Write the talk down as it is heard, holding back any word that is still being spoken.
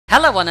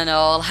Hello one and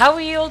all, how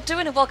are you all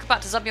doing and welcome back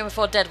to Zombie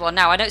Before Dead 1.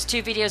 Now I know it's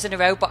 2 videos in a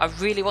row, but I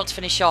really want to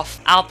finish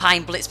off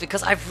Alpine Blitz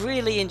because I've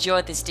really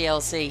enjoyed this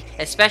DLC,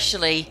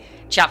 especially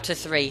Chapter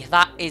 3.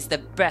 That is the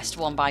best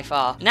one by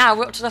far. Now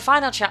we're up to the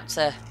final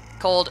chapter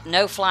called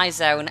No Fly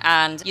Zone,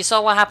 and you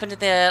saw what happened in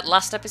the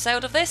last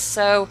episode of this,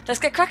 so let's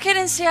get cracking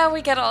and see how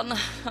we get on.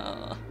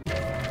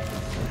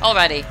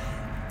 Alrighty.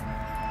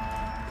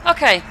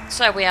 Okay,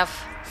 so we have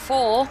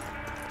 4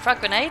 frag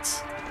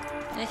grenades.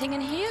 Anything in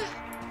here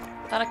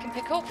that I can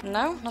pick up?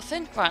 No,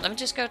 nothing? Right, let me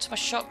just go to my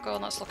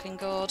shotgun, that's looking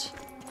good.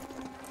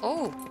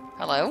 Oh,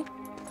 hello.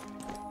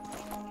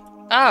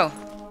 Oh,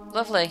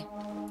 lovely.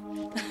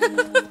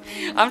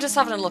 I'm just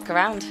having a look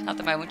around at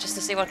the moment just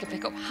to see what I can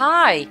pick up.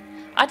 Hi!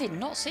 I did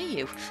not see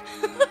you.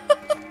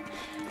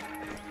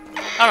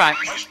 Alright.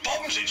 Those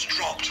bombs it's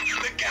dropped,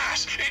 the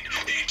gas,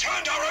 it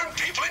turned our own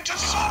people into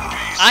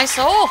zombies! I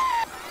saw!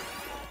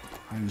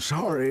 I'm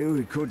sorry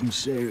we couldn't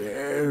save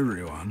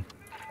everyone.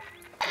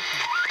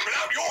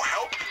 Without your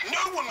help,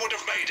 no one would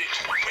have made it.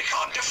 We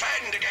can't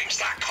defend against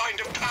that kind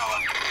of power.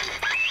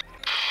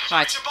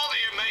 Right. Sorry to bother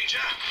you,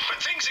 Major,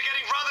 but things are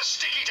getting rather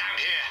sticky down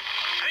here.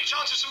 Any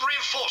chance of some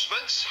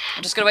reinforcements?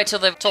 I'm just going to wait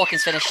till the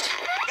talking's finished.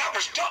 That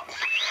was done.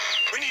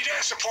 We need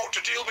air support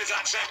to deal with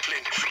that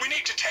Zeppelin. We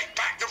need to take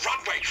back the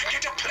runway,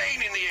 get a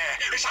plane in the air.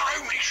 It's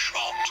our only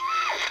shot.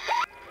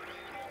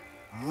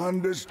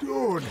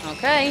 Understood.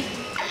 Okay.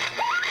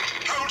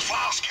 Hold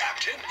fast,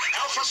 Captain.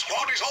 Alpha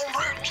Squad is en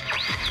route.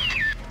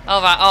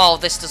 Alright, oh,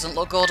 this doesn't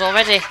look good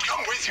already. I'd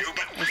come with you,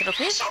 but Anything up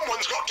here?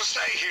 someone's got to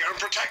stay here and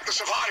protect the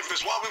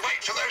survivors while we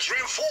wait for those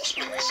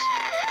reinforcements.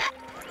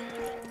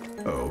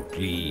 Oh,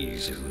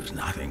 please, it was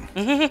nothing.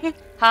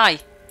 Hi.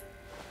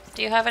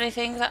 Do you have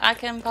anything that I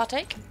can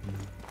partake?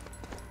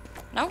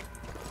 No?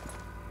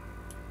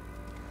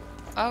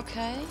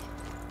 Okay.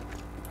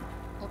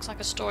 Looks like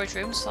a storage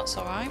room, so that's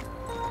alright.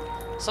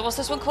 So what's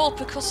this one called?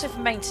 Percussive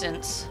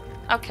maintenance.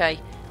 Okay.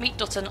 Meet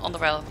Dutton on the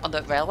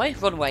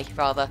runway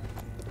rather.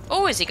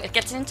 Oh, is he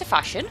getting into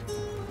fashion?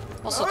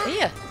 What's up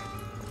here?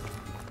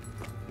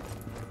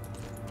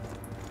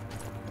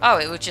 Oh,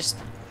 it was just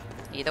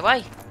either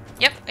way.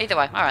 Yep, either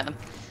way. Alright then.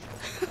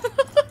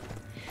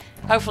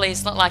 Hopefully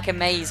it's not like a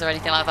maze or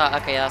anything like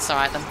that. Okay, that's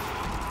alright then.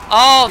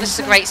 Oh, this is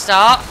a great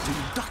start.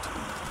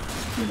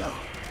 You know,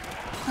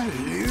 I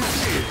believe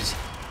it is.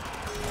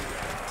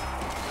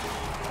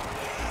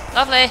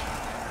 Lovely.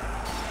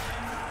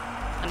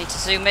 I need to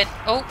zoom in.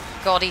 Oh,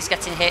 God, he's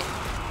getting hit.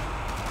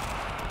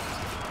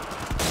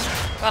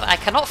 God, I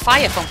cannot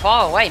fire from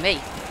far away, me.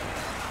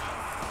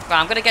 Right,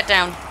 I'm going to get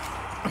down.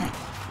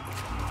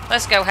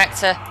 Let's go,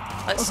 Hector.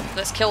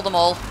 Let's kill them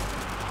all.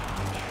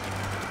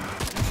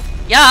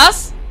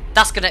 Yes!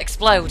 That's going to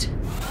explode.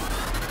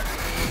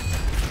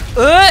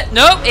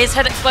 Nope, his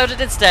head exploded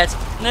instead.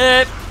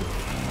 Nope.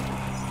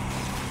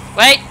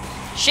 Wait.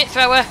 Shit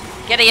thrower.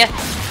 Get here.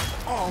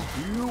 Oh,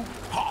 you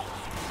pop.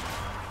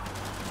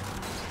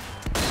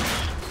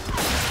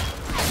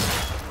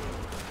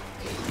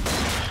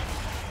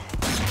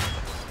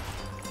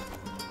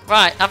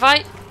 Right, have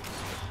I?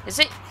 Is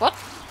it? What?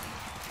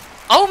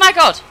 Oh my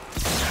god!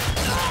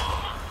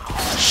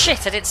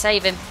 Shit, I didn't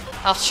save him.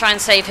 I'll try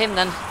and save him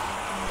then.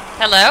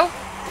 Hello?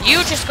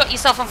 You just got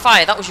yourself on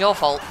fire. That was your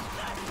fault.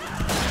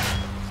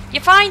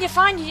 You're fine, you're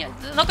fine.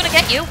 They're not going to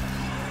get you.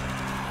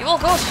 You're all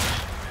good.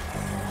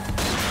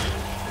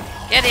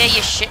 Get here,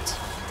 you shit.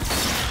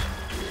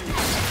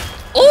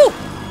 Ooh!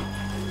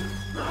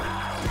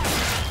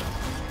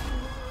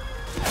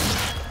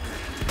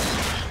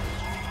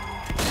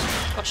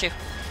 Got you.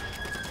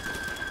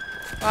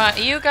 Right,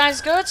 are you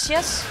guys good?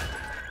 Yes?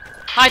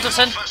 Hi,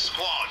 Dutton. Alpha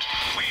Squad,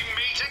 we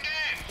meet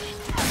again.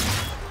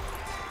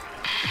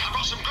 I've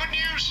got some good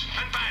news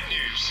and bad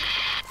news.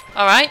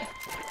 Alright.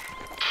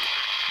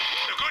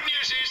 The good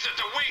news is that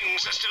the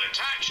wings are still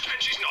attached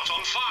and she's not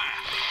on fire.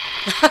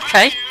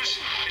 Okay. The bad news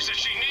is that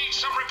she needs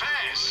some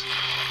repairs.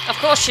 Of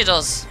course she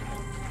does.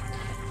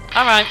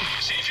 Alright.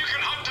 See if you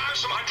can hunt down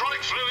some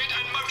hydraulic fluid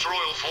and motor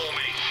oil for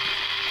me.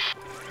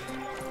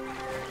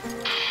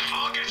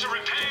 I'll get her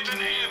repaired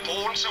and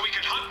airborne so we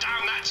can hunt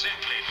down that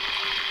Zeppelin.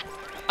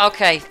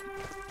 Okay.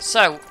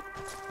 So,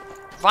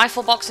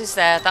 rifle box is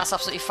there. That's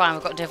absolutely fine.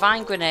 We've got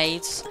divine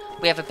grenades.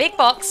 We have a big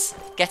box.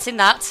 Get in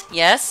that.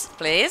 Yes,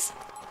 please.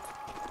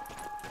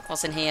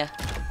 What's in here?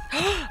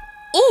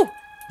 Ooh!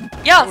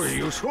 Yes! Very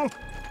useful.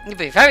 You'd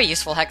be very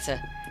useful,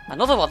 Hector.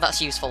 Another one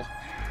that's useful.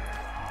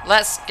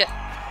 Let's get...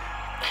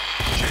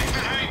 Check the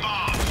hay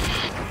bar.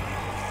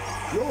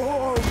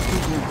 You're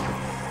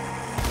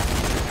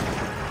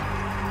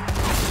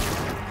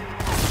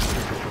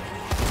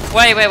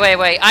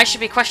Wait. I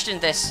should be questioning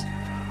this.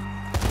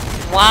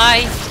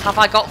 Why have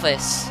I got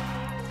this?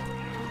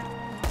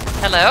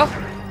 Hello?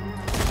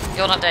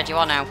 You're not dead, you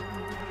are now.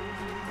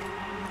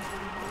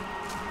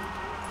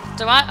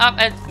 Do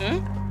I...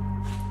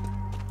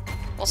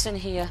 What's in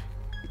here?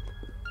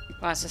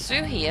 Right, so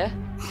through here...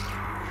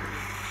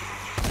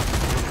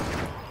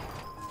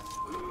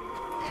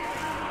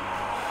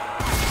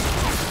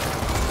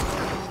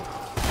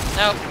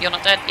 No, you're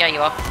not dead. Yeah,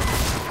 you are.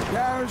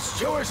 There's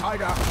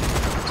suicider.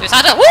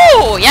 Suicidal.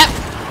 Woo! Yep.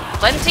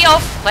 Plenty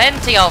of.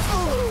 Plenty of.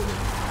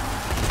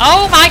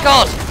 Oh my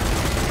god.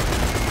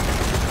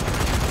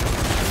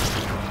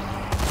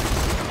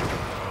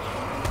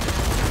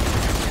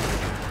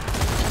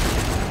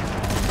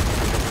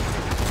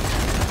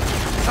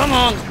 Come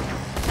on.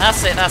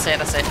 That's it, that's it,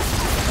 that's it.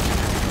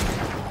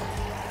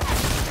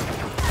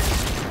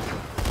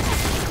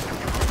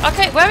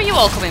 Okay, where are you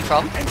all coming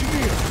from?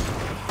 Engineer,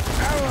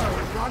 power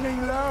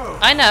running low.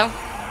 I know.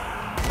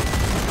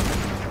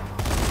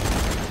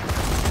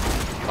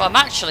 Well, I'm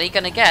actually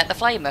going to get the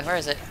flamer. Where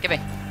is it? Give me.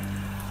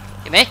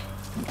 Give me.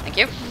 Thank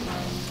you.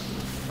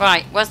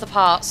 Right, where's the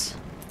parts?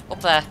 Up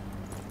there.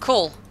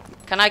 Cool.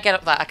 Can I get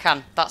up there? I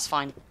can. That's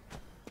fine.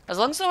 As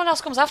long as no one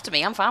else comes after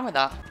me, I'm fine with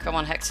that. Come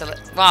on, Hector.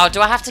 Wow,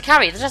 do I have to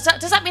carry? Does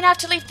that mean I have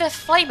to leave the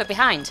flamer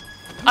behind?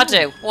 I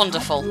do.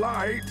 Wonderful.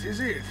 Light is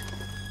it?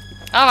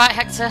 Alright,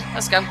 Hector.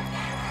 Let's go.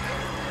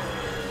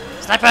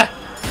 Sniper!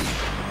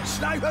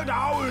 Sniper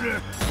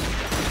down!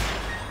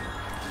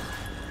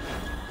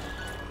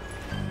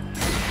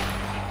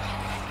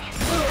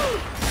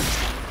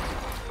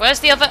 Where's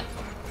the other...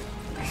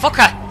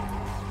 Fucker!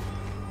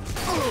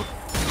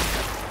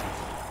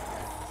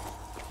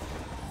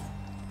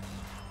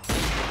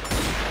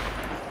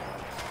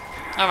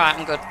 Alright,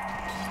 I'm good.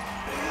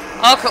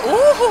 Okay.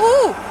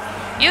 Ooh!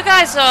 You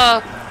guys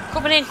are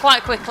coming in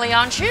quite quickly,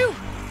 aren't you?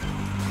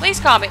 Please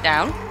calm it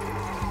down.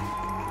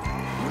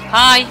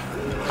 Hi.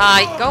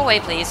 Hi. Go away,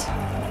 please.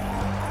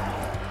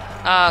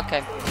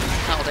 Okay.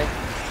 That'll do.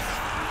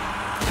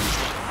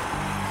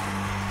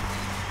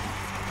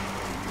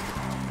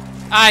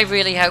 I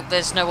really hope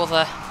there's no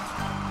other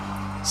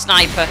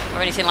sniper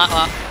or anything like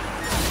that.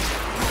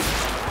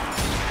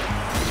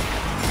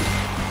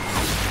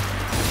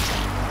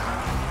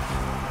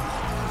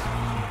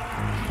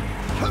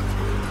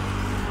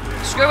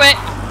 Screw it!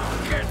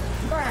 Get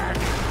back!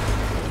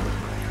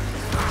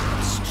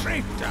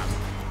 Straight down.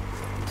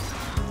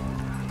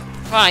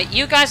 Right,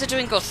 you guys are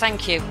doing good,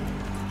 thank you.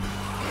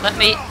 Let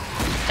me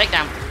take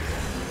down.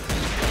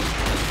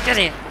 Get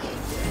in.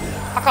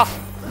 Fuck off.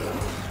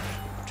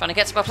 Trying to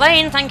get to my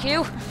plane, thank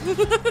you.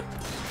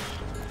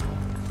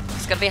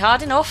 It's gonna be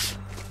hard enough,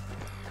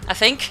 I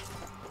think.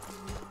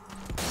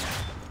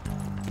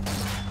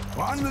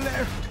 One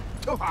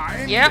left to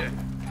find. Yep.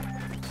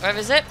 Where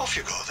is it? Off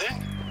you go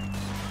then.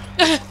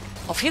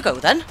 Off you go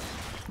then.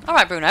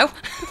 Alright, Bruno.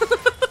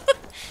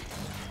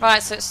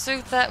 Right, so it's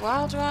through that.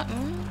 Well, do I...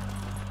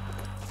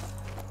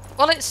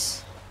 Well,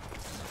 it's...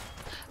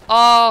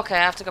 Oh, okay,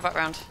 I have to go back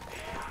round.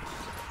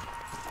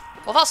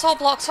 Well, that's all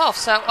blocked off,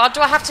 so...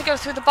 do I have to go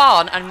through the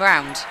barn and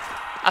round?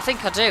 I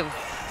think I do.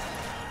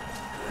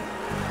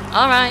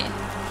 Alright,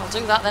 I'll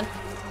do that then.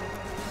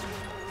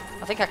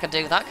 I think I can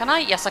do that, can I?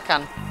 Yes, I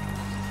can.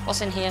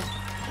 What's in here?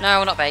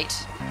 No, not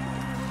bait.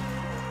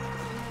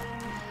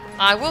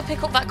 I will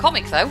pick up that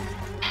comic, though.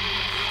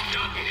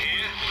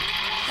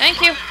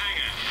 Thank you.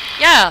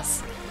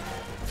 Yes.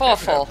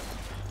 4-4.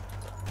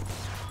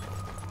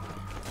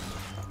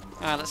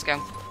 Alright, let's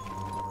go.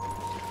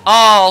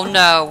 Oh,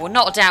 no. We're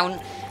not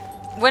down.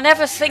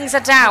 Whenever things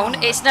are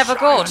down, it's never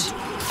good.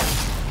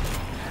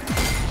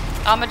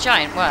 I'm a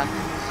giant. Where?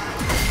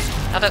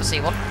 I don't see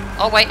one.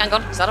 Oh, wait, hang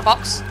on. Is that a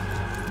box?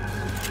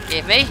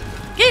 Give me.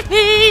 Give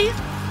me!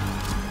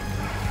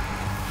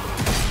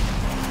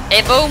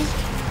 Hey, boom.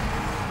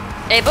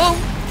 Hey, boom.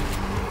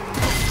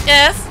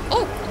 Yes.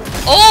 Oh.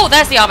 Oh,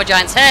 there's the armor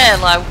giants.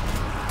 Hello.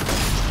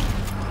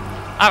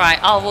 Alright,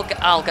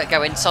 I'll get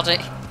going. Sod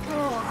it.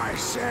 Oh, I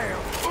say.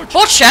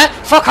 Butcher!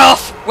 Fuck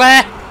off!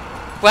 Where?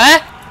 Where?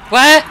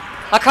 Where?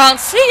 I can't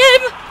see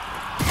him!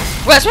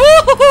 Where's...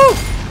 Woo-hoo-hoo!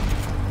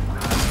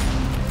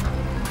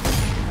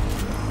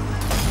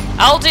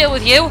 I'll deal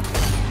with you.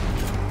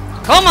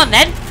 Come on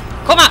then.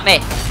 Come at me.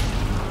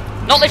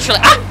 Not literally.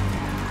 Ah!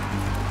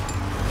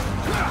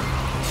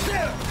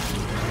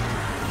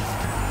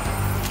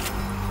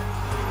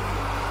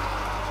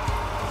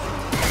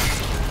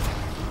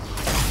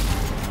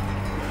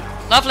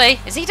 Lovely.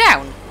 Is he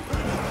down?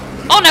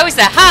 Oh no, he's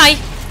there. Hi!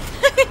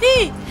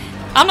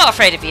 I'm not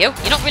afraid of you.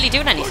 You're not really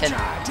doing anything.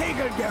 Take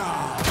it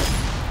down.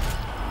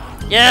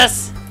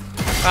 Yes!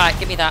 Right,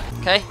 give me that.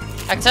 Okay.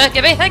 Hector,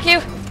 give me. Thank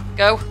you.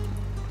 Go.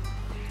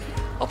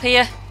 Up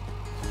here.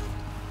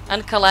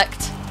 And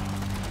collect.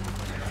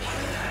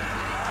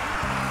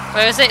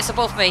 Where is it? It's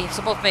above me. It's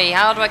above me.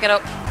 How do I get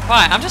up?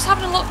 Right, I'm just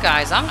having a look,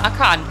 guys. I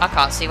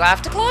can't see where I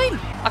have to climb.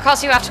 I can't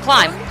see where I have to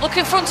climb. Look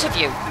in front of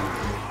you.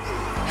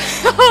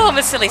 Oh, I'm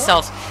a silly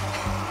sod.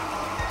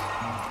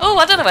 Oh,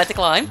 I don't know where to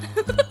climb.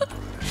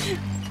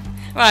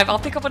 Right, I'll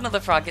pick up another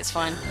frag, it's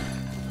fine.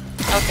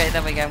 Okay,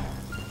 there we go.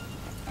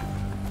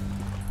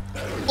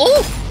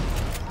 Oh!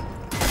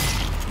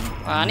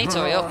 Right, I need to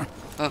hurry up.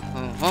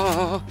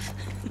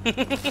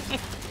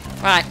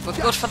 Right, we're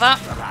good for that.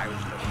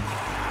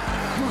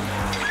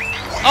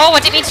 Oh, I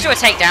didn't need to do a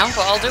takedown,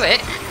 but I'll do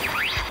it.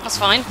 That's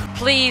fine.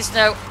 Please,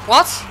 no.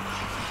 What?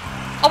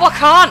 Oh, I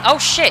can't. Oh,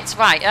 shit.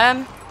 Right,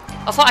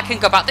 I thought I can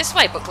go back this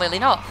way, but clearly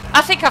not.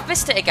 I think I've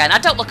missed it again. I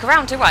don't look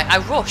around, do I? I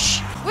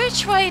rush.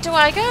 Which way do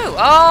I go?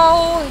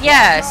 Oh,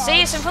 yeah.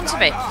 See, it's in front of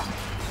me.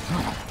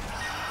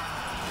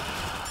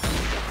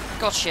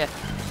 Gotcha.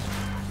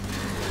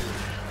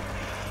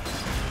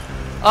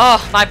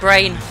 Oh, my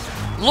brain.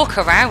 Look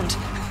around.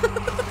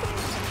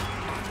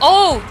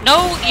 Oh,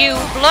 no, you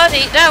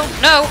bloody...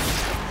 No.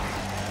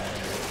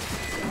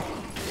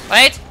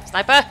 Wait,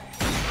 sniper.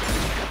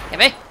 Get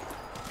me.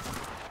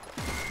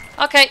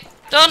 Okay,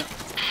 done.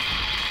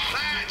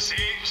 That's it.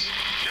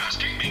 Just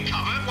keep me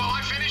covered while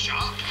I finish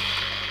up.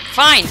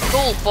 Fine,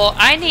 cool, but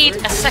I need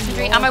a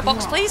secondary ammo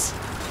box, please.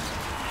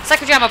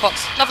 Secondary ammo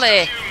box,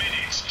 lovely. A few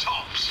minutes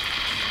tops.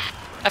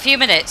 A few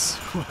minutes.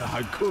 Well,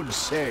 I could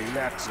say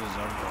that's a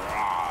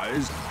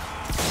surprise.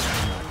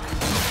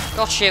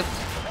 Got you.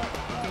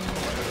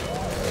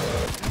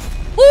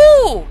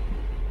 Woo!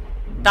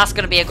 That's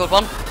gonna be a good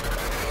one.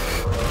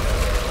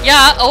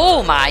 Yeah,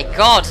 oh my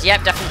god,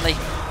 yep, definitely.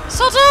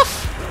 Sod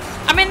off!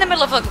 I'm in the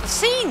middle of a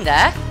scene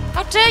there.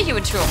 How dare you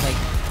interrupt me?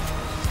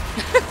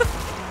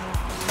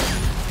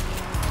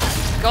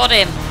 Got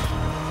him.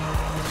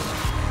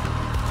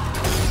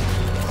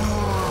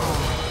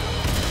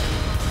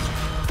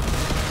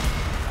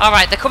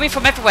 Alright, they're coming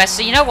from everywhere,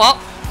 so you know what?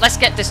 Let's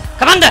get this.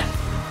 Commander!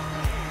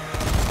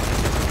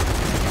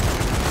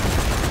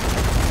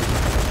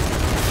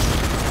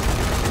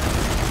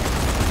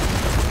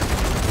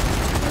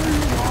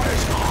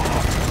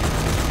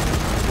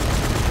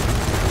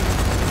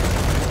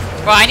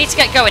 Right, I need to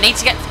get going.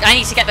 I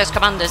need to get those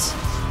commanders.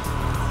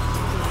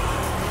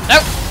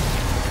 Nope.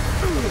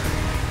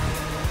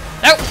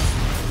 Nope.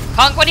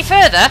 Can't go any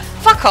further.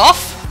 Fuck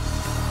off.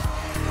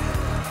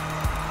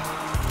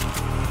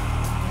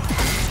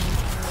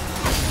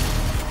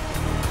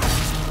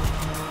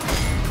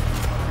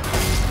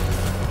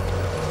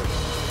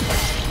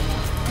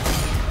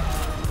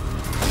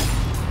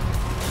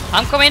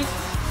 I'm coming.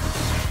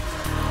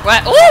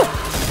 Where? Ooh!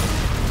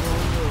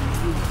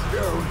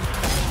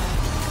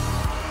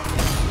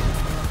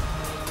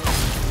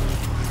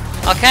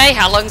 Okay,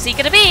 how long's he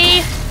gonna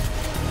be?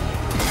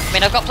 I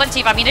mean, I've got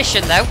plenty of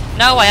ammunition though.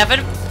 No, I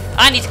haven't.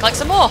 I need to collect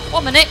some more.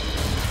 1 minute.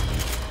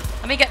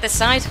 Let me get this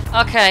side.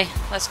 Okay,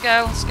 let's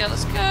go, let's go,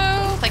 let's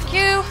go. Thank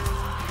you.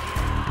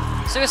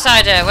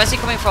 Suicider, where's he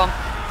coming from?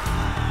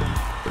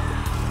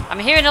 I'm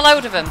hearing a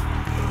load of them,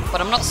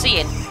 but I'm not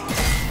seeing.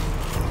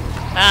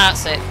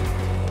 That's it.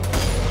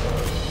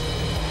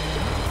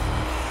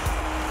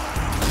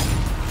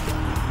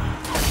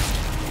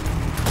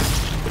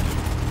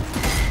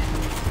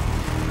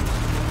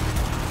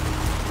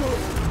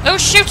 Oh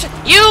shoot!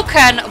 You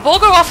can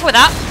bugger off with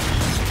that!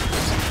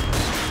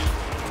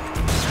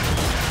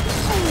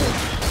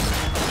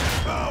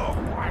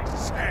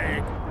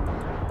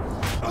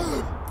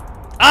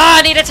 Ah,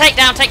 I need a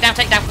takedown, takedown,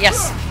 takedown.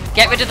 Yes.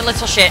 Get rid of the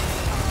little shit.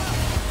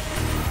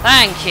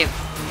 Thank you.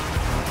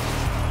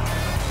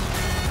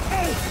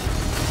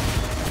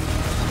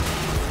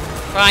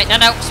 Right,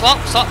 no, swap.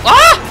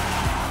 Ah!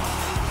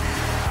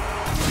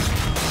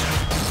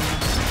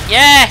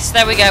 Yes,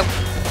 there we go.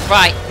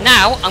 Right,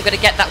 now I'm going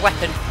to get that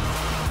weapon.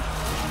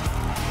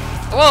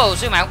 Whoa,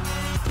 zoom out.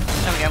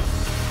 There we go.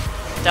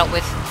 Dealt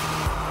with.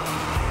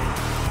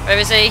 Where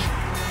is he?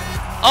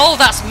 Oh,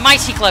 that's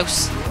mighty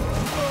close.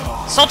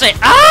 Sod it.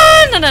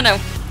 Ah, no.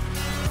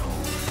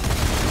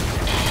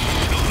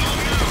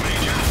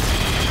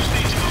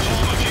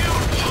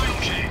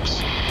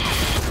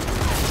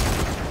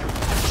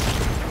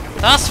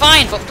 That's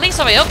fine, but please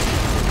hurry up.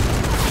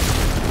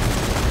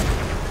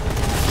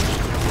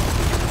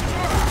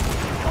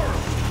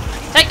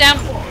 Take down.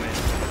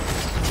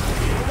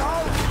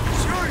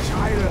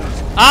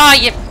 Ah,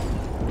 you.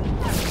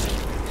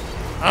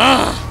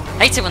 Ugh,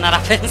 hate it when that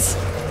happens.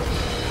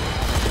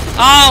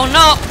 Oh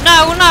no,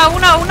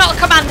 not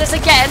commanders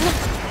again.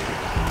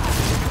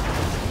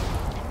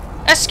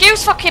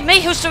 Excuse fucking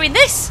me, who's doing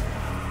this?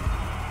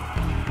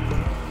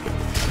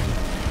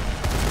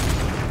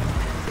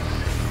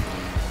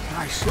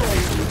 I say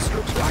this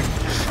looks like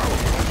trouble.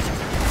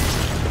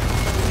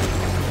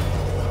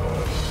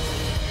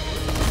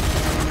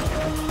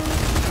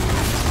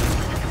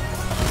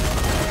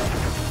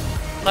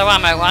 Low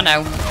ammo, I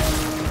know.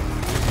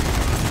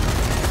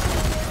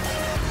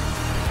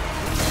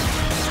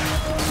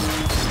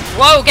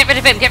 Whoa, get rid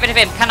of him, get rid of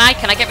him. Can I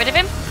get rid of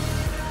him?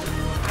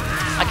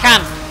 I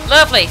can.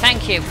 Lovely,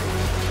 thank you.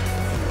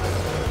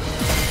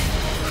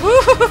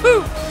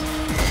 Woo-hoo-hoo-hoo.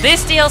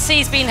 This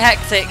DLC's been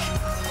hectic.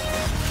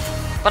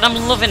 But I'm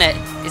loving it.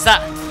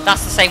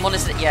 That's the same one,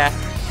 isn't it? Yeah.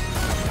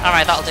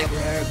 Alright, that'll do.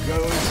 There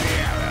goes the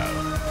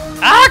arrow.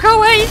 Ah, go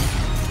away!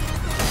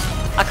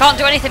 I can't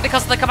do anything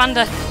because of the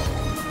commander.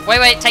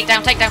 Wait, take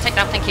down, thank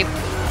you.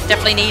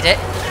 Definitely need it.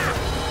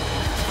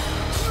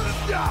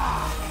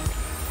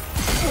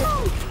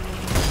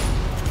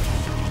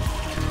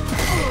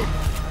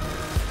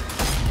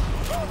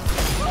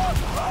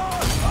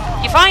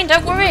 You're fine,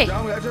 don't worry.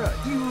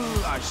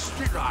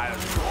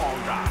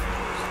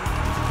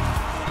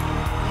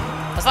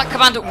 Was that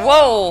commander?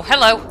 Whoa,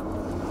 hello.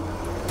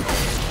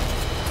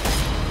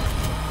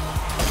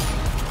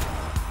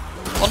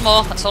 One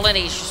more, that's all I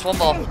need, just one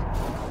more.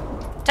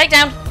 Take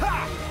down.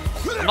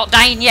 I'm not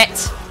dying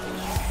yet.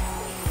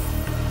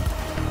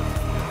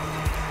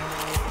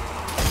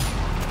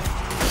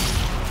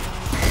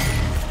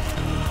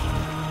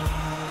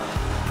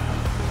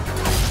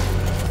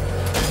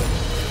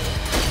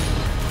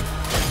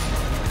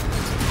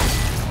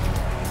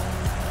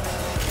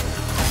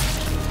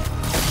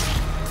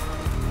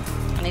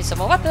 need some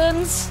more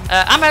weapons.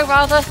 Ammo,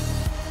 rather.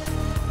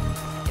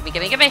 Gimme,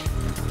 gimme, gimme.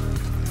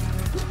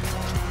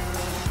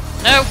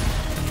 No.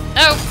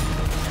 No.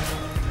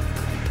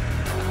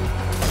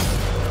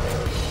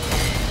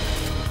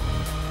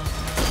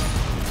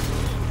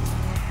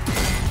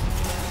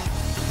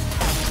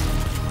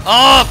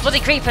 Oh, bloody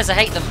creepers, I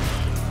hate them.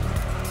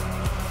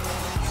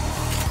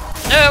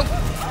 No.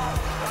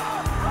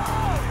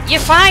 You're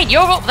fine,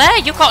 you're up there,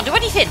 you can't do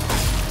anything.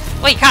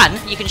 Well, you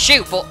can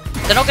shoot, but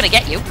they're not going to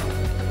get you.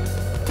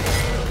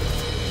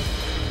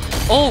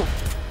 Oh.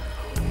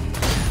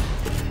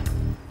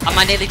 Am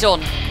I nearly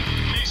done?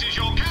 This is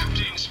your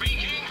captain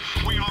speaking.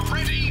 We are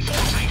ready for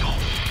takeoff.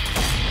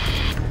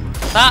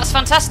 That's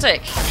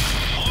fantastic.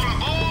 All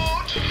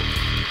aboard.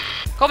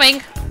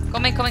 Coming.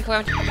 Coming, coming,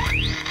 coming.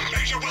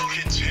 Major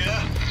Wilkins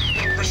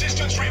here.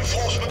 Resistance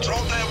reinforcements are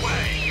on their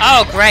way.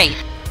 Oh, great.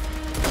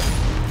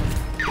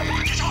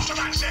 Get off to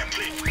that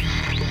Zeppelin.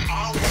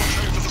 I'll watch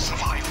over the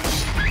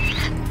survivors.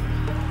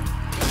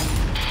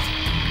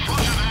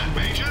 Roger that,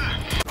 Major.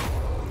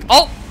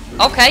 Oh,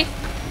 okay.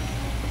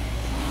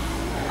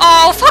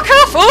 Oh, fuck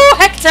off! Oh,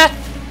 Hector!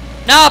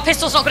 No,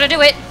 pistol's not going to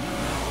do it.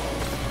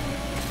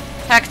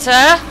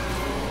 Hector.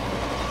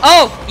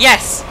 Oh,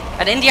 yes.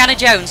 And Indiana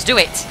Jones, do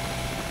it.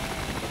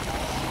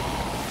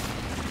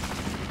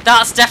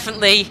 That's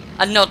definitely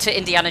a nod to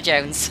Indiana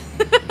Jones.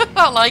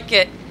 I like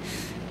it.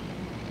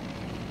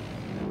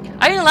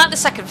 I only like the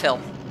second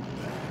film.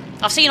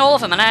 I've seen all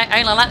of them and I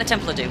only like the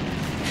Temple of Doom.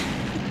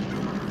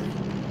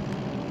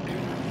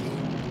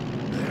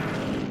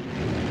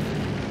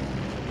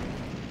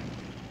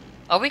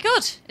 Are we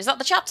good? Is that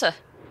the chapter?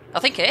 I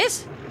think it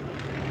is.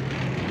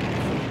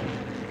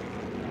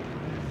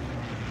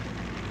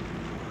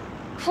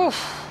 Whew.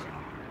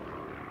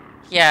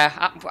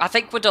 Yeah, I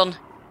think we're done.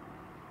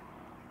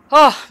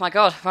 Oh my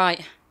god,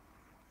 right.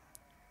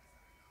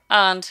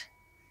 And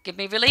give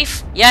me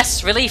relief.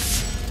 Yes,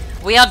 relief.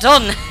 We are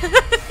done.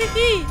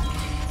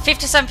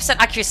 57%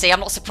 accuracy.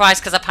 I'm not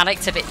surprised because I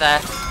panicked a bit there.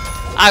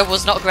 I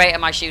was not great at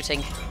my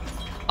shooting.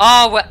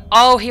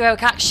 Oh,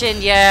 heroic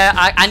action. Yeah,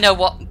 I know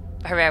what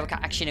heroic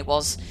action it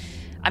was.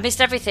 I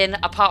missed everything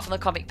apart from the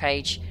comic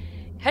page.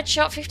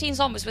 Headshot 15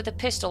 zombies with a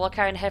pistol or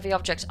carrying heavy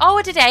objects. Oh,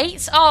 I did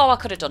 8. Oh, I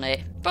could have done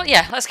it. But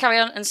yeah, let's carry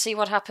on and see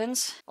what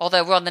happens.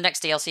 Although we're on the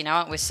next DLC now,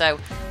 aren't we? So,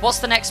 what's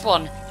the next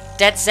one?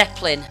 Dead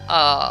Zeppelin.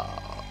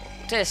 Oh,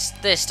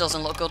 this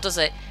doesn't look good, does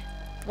it?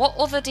 What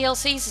other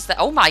DLCs is there?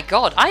 Oh my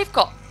god, I've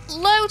got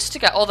loads to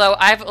go. Although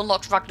I haven't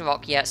unlocked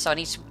Ragnarok yet, so I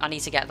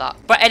need to get that.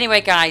 But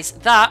anyway, guys,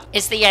 that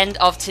is the end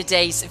of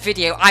today's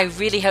video. I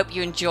really hope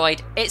you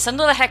enjoyed. It's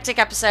another hectic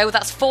episode.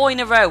 That's 4 in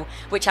a row,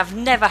 which I've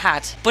never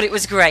had. But it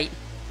was great.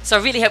 So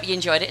I really hope you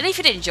enjoyed it. And if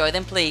you did enjoy,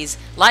 then please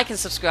like and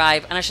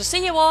subscribe. And I shall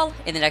see you all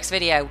in the next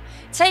video.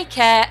 Take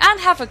care and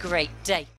have a great day.